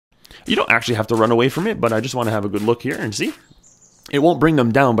You don't actually have to run away from it, but I just want to have a good look here and see. It won't bring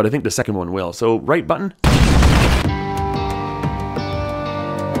them down, but I think the second one will. So right button.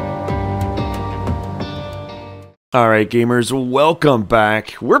 Alright gamers, welcome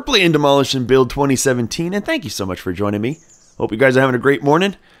back. We're playing Demolition Build 2017, and thank you so much for joining me. Hope you guys are having a great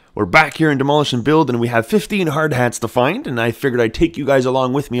morning. We're back here in Demolition Build, and we have 15 hard hats to find, and I figured I'd take you guys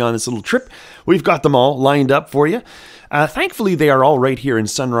along with me on this little trip. We've got them all lined up for you. Thankfully, they are all right here in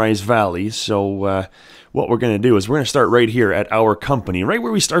Sunrise Valley, so what we're going to do is we're going to start right here at our company. Right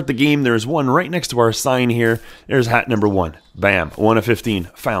where we start the game, there's one right next to our sign here. There's hat number 1. Bam, 1 of 15,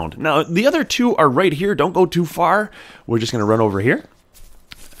 found. Now, the other 2 are right here. Don't go too far. We're just going to run over here.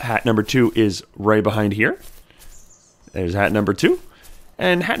 Hat number 2 is right behind here. There's hat number 2.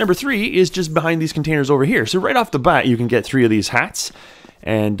 And hat number 3 is just behind these containers over here. So right off the bat, you can get 3 of these hats.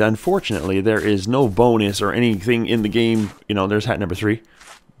 And unfortunately, there is no bonus or anything in the game. You know, there's hat number 3.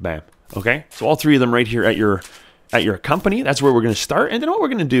 Bam. Okay, so all 3 of them right here at your company. That's where we're going to start. And then what we're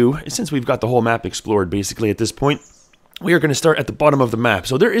going to do is, since we've got the whole map explored basically at this point, we are going to start at the bottom of the map.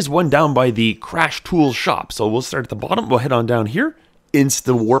 So there is one down by the Crash Tools shop. So we'll start at the bottom. We'll head on down here.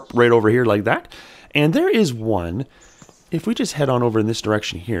 Insta warp right over here like that. And there is one, if we just head on over in this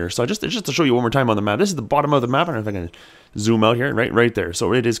direction here. So just to show you one more time on the map. This is the bottom of the map. I don't know if I can zoom out here. Right there.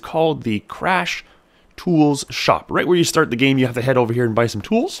 So it is called the Crash Tools shop. Right where you start the game, you have to head over here and buy some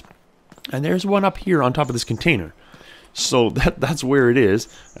tools. And there's one up here on top of this container. So that's where it is.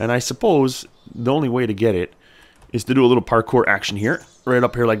 And I suppose the only way to get it is to do a little parkour action here. Right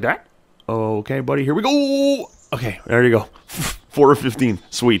up here like that. Okay, buddy, here we go. Okay, there you go. 4 of 15.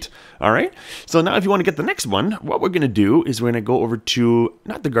 Sweet. All right. So now if you want to get the next one, what we're going to do is we're going to go over to,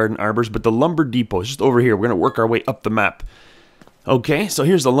 not the garden arbors, but the lumber depot. It's just over here. We're going to work our way up the map. Okay, so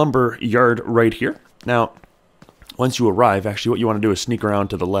here's the lumber yard right here. Now, once you arrive, actually what you want to do is sneak around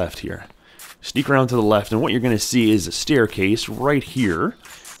to the left here. Sneak around to the left, and what you're going to see is a staircase right here.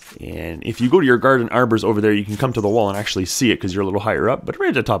 And if you go to your garden arbors over there, you can come to the wall and actually see it because you're a little higher up. But right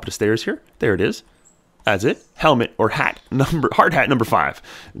at the top of the stairs here, there it is. That's it. Helmet or hat number, hard hat number 5.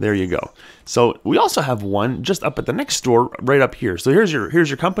 There you go. So we also have one just up at the next store, right up here. So here's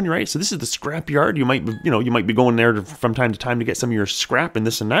your company, right? So this is the scrap yard. You might be going there from time to time to get some of your scrap and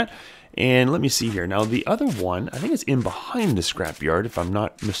this and that. And let me see here. Now the other one, I think it's in behind the scrap yard, if I'm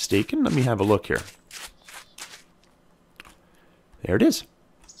not mistaken. Let me have a look here. There it is.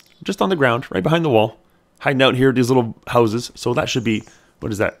 Just on the ground, right behind the wall. Hiding out here, these little houses. So that should be,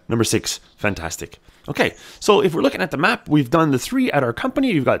 what is that? Number 6. Fantastic. Okay, so if we're looking at the map, we've done the 3 at our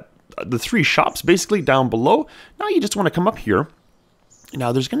company. You've got the 3 shops basically down below. Now you just want to come up here.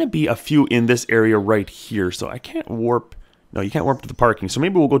 Now there's going to be a few in this area right here. So I can't warp. No, you can't warp to the parking. So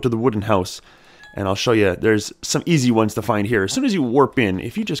maybe we'll go to the wooden house. And I'll show you. There's some easy ones to find here. As soon as you warp in,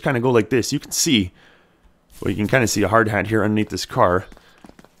 if you just kind of go like this, you can see. Well, you can kind of see a hard hat here underneath this car.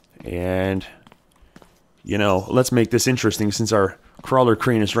 And, you know, let's make this interesting since our crawler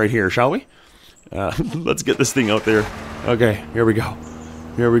crane is right here, shall we? Let's get this thing out there. Okay, here we go.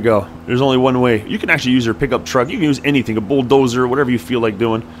 Here we go. There's only one way. You can actually use your pickup truck. You can use anything, a bulldozer, whatever you feel like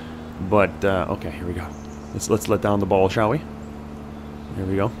doing. But, okay, here we go. Let's let down the ball, shall we? Here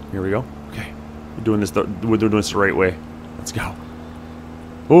we go. Here we go. Okay. We're doing this the right way. Let's go.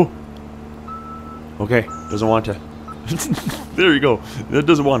 Oh. Okay. Doesn't want to. There you go. It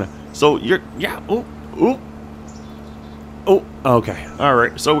doesn't want to. So you're, yeah. Oh. Oh. Oh. Okay. All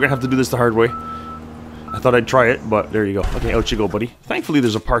right. So we're gonna have to do this the hard way. I thought I'd try it, but there you go. Okay, out you go, buddy. Thankfully,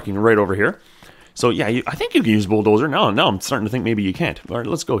 there's a parking right over here. So yeah, I think you can use bulldozer. Now I'm starting to think maybe you can't. All right,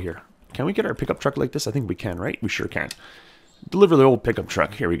 let's go here. Can we get our pickup truck like this? I think we can, right? We sure can. Deliver the old pickup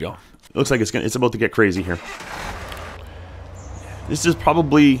truck. Here we go. Looks like it's about to get crazy here. This is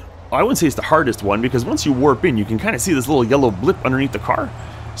probably, I wouldn't say it's the hardest one, because once you warp in, you can kind of see this little yellow blip underneath the car.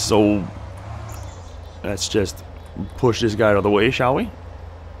 So let's just push this guy out of the way, shall we?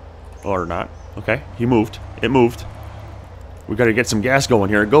 Or not. Okay, he moved. It moved. We got to get some gas going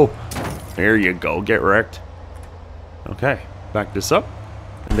here. Go. There you go. Get wrecked. Okay, back this up.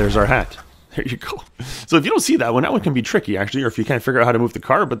 And there's our hat. There you go. So if you don't see that one can be tricky actually, or if you can't figure out how to move the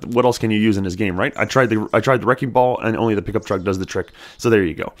car, but what else can you use in this game, right? I tried the wrecking ball, and only the pickup truck does the trick. So there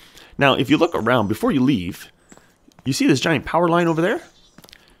you go. Now, if you look around before you leave, you see this giant power line over there?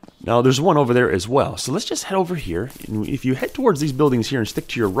 Now, there's one over there as well. So let's just head over here. And if you head towards these buildings here and stick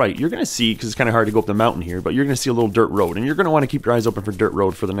to your right, you're going to see, because it's kind of hard to go up the mountain here, but you're going to see a little dirt road. And you're going to want to keep your eyes open for dirt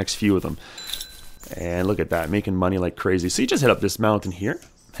road for the next few of them. And look at that, making money like crazy. So you just head up this mountain here.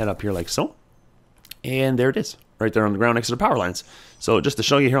 Head up here like so. And there it is. Right there on the ground next to the power lines. So just to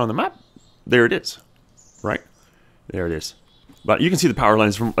show you here on the map, there it is. Right? There it is. But you can see the power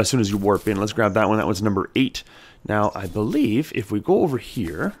lines from as soon as you warp in. Let's grab that one. That one's number 8. Now, I believe if we go over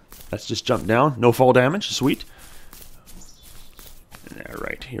here, let's just jump down. No fall damage. Sweet. All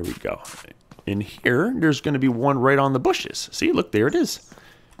right, here we go. In here, there's going to be one right on the bushes. See, look, there it is.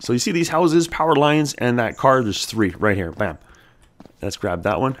 So you see these houses, power lines, and that car. There's 3 right here. Bam. Let's grab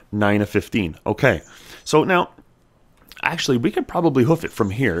that one. 9 of 15. Okay. So now, actually, we could probably hoof it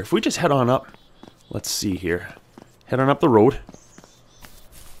from here. If we just head on up. Let's see here. Head on up the road.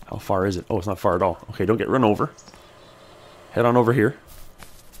 How far is it? Oh, it's not far at all. Okay, don't get run over. Head on over here.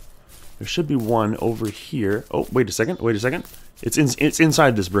 There should be one over here. Oh, wait a second. Wait a second. It's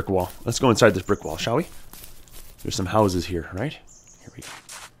inside this brick wall. Let's go inside this brick wall, shall we? There's some houses here, right? Here we go.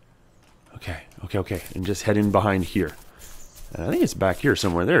 Okay, okay, okay. And just head in behind here. I think it's back here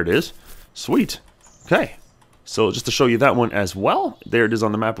somewhere. There it is. Sweet. Okay. So just to show you that one as well. There it is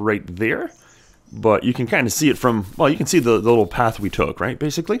on the map right there. But you can kind of see it from, well, you can see the little path we took, right,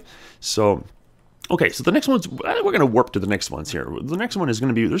 basically. So, okay, so the next one's, we're going to warp to the next ones here. The next one is going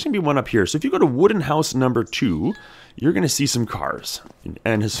to be, there's going to be one up here. So if you go to wooden house number 2, you're going to see some cars.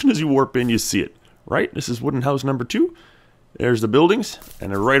 And as soon as you warp in, you see it, right? This is wooden house number 2. There's the buildings,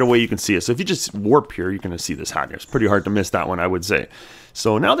 and then right away you can see it. So if you just warp here, you're going to see this hat here. It's pretty hard to miss that one, I would say.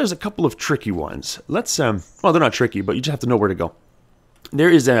 So now there's a couple of tricky ones. Let's, well, they're not tricky, but you just have to know where to go. There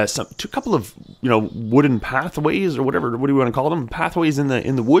is a couple of, you know, wooden pathways or whatever. What do you want to call them? Pathways in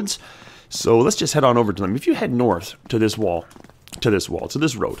the woods. So let's just head on over to them. If you head north to this wall, to this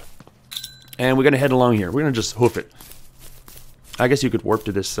road, and we're going to head along here. We're going to just hoof it. I guess you could warp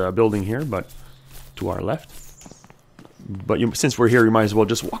to this building here, but to our left. But since we're here, you might as well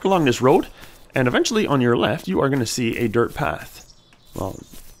just walk along this road, and eventually on your left, you are going to see a dirt path. Well,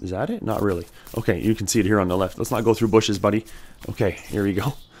 is that it? Not really. Okay, you can see it here on the left. Let's not go through bushes, buddy. Okay, here we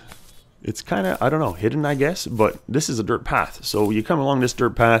go. It's kind of, I don't know, hidden, I guess, but this is a dirt path. So you come along this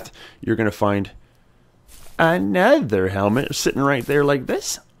dirt path, you're going to find another helmet sitting right there like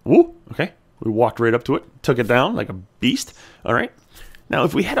this. Ooh, okay. We walked right up to it, took it down like a beast. All right. Now,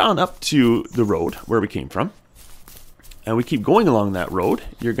 if we head on up to the road where we came from, and we keep going along that road,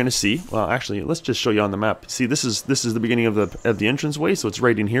 you're going to see, well, actually, let's just show you on the map. See, this is the beginning of the entranceway, so it's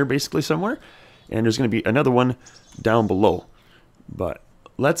right in here basically somewhere. And there's going to be another one down below. But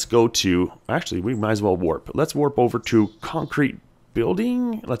let's go to, actually, we might as well warp. Let's warp over to concrete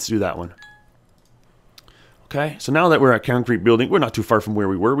building. Let's do that one. Okay, so now that we're at concrete building, we're not too far from where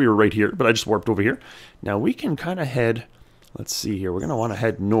we were. We were right here, but I just warped over here. Now we can kind of head, let's see here. We're going to want to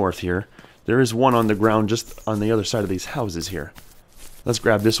head north here. There is one on the ground just on the other side of these houses here. Let's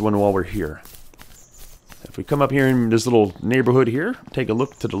grab this one while we're here. If we come up here in this little neighborhood here, take a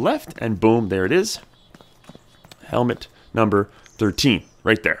look to the left, and boom, there it is. Helmet number 13,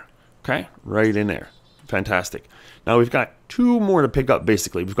 right there. Okay, right in there. Fantastic. Now we've got 2 more to pick up,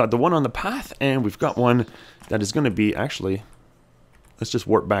 basically. We've got the one on the path, and we've got one that is going to be, actually, let's just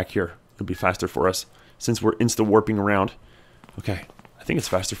warp back here. It'll be faster for us, since we're insta-warping around. Okay. I think it's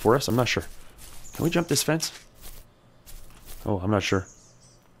faster for us. I'm not sure. Can we jump this fence? Oh, I'm not sure.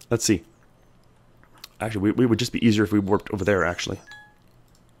 Let's see. Actually, we would just be easier if we warped over there, actually.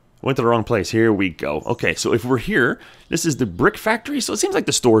 Went to the wrong place. Here we go. Okay, so if we're here, this is the brick factory. So it seems like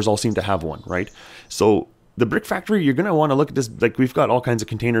the stores all seem to have one, right? So the brick factory, you're going to want to look at this. Like, we've got all kinds of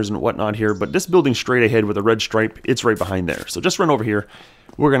containers and whatnot here. But this building straight ahead with a red stripe, it's right behind there. So just run over here.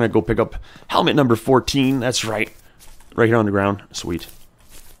 We're going to go pick up helmet number 14. That's right. Right here on the ground. Sweet.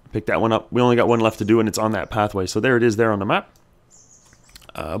 Pick that one up. We only got one left to do, and it's on that pathway. So there it is there on the map.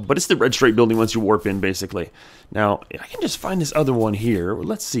 But it's the red stripe building once you warp in, basically. Now, I can just find this other one here.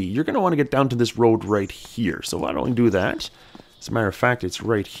 Let's see. You're going to want to get down to this road right here. So why don't we do that? As a matter of fact, it's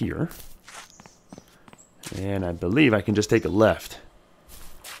right here. And I believe I can just take a left.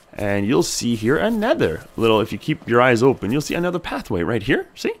 And you'll see here another little, if you keep your eyes open, you'll see another pathway right here.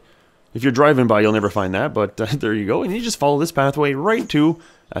 See? If you're driving by, you'll never find that, but there you go. And you just follow this pathway right to,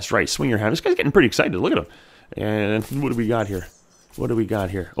 that's right, swing your hand. This guy's getting pretty excited. Look at him. And what do we got here? What do we got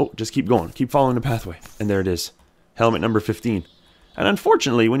here? Oh, just keep going. Keep following the pathway. And there it is. Helmet number 15. And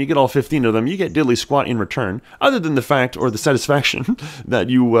unfortunately, when you get all 15 of them, you get diddly squat in return, other than the fact or the satisfaction that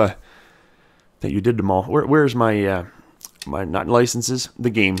you did them all. Where's my, my not licenses? The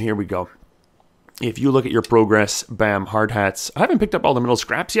game. Here we go. If you look at your progress, bam, hard hats. I haven't picked up all the metal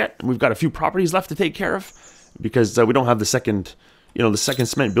scraps yet. We've got a few properties left to take care of because we don't have the second, the second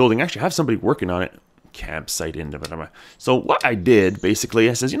cement building. Actually, I have somebody working on it. Campsite in. So what I did, basically,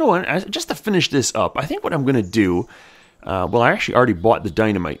 I says, you know what, just to finish this up, I think what I'm going to do, well, I actually already bought the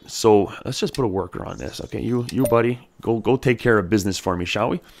dynamite. So let's just put a worker on this. Okay, you buddy, go take care of business for me, shall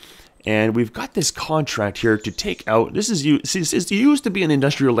we? And we've got this contract here to take out, this is used to be an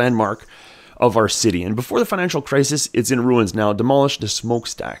industrial landmark of our city. And before the financial crisis, it's in ruins now. Demolish the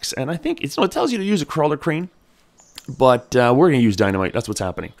smokestacks. And I think it tells you to use a crawler crane. But we're going to use dynamite. That's what's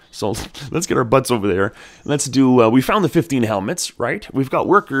happening. So let's get our butts over there. Let's do, we found the 15 helmets, right? We've got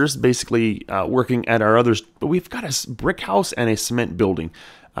workers basically working at our others. But we've got a brick house and a cement building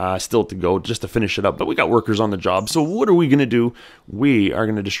still to go just to finish it up. But we got workers on the job. So what are we going to do? We are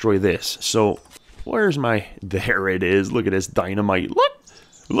going to destroy this. So where's my, there it is. Look at this dynamite.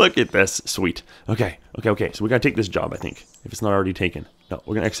 Look at this. Sweet. Okay. So we got to take this job, I think. If it's not already taken. No,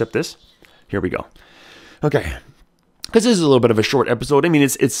 we're going to accept this. Here we go. Okay. Because this is a little bit of a short episode. I mean,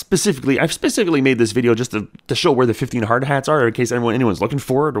 I've specifically made this video just to show where the 15 hard hats are, in case anyone's looking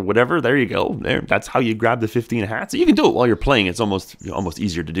for it or whatever. There you go. That's how you grab the 15 hats. You can do it while you're playing. It's almost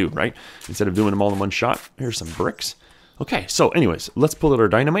easier to do, right? Instead of doing them all in one shot. Here's some bricks. Okay, so anyways, let's pull out our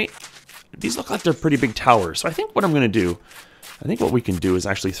dynamite. These look like they're pretty big towers. So I think what I'm going to do, I think what we can do is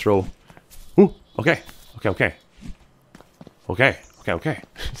actually throw... Ooh, okay. I'm going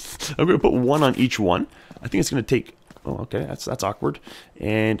to put one on each one. I think it's going to take... Oh, okay, that's awkward.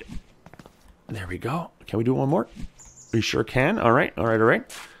 And there we go. Can we do one more? We sure can. All right.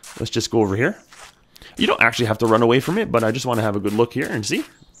 Let's just go over here. You don't actually have to run away from it, but I just want to have a good look here and see.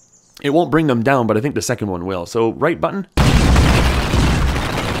 It won't bring them down, but I think the second one will. So right button.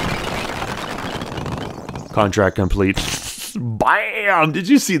 Contract complete. Bam! Did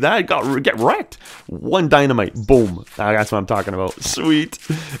you see that? Get wrecked. One dynamite. Boom. That's what I'm talking about. Sweet.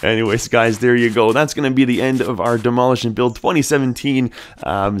 Anyways, guys, there you go. That's going to be the end of our Demolition Build 2017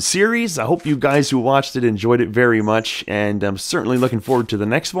 series. I hope you guys who watched it enjoyed it very much, and I'm certainly looking forward to the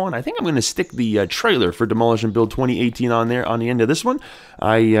next one. I think I'm going to stick the trailer for Demolition Build 2018 on there on the end of this one.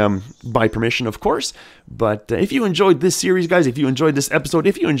 By permission, of course. But if you enjoyed this series, guys, if you enjoyed this episode,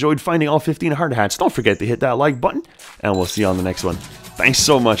 if you enjoyed finding all 15 hard hats, don't forget to hit that like button, and we'll see you on the next one. Thanks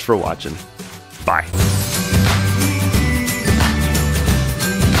so much for watching. Bye.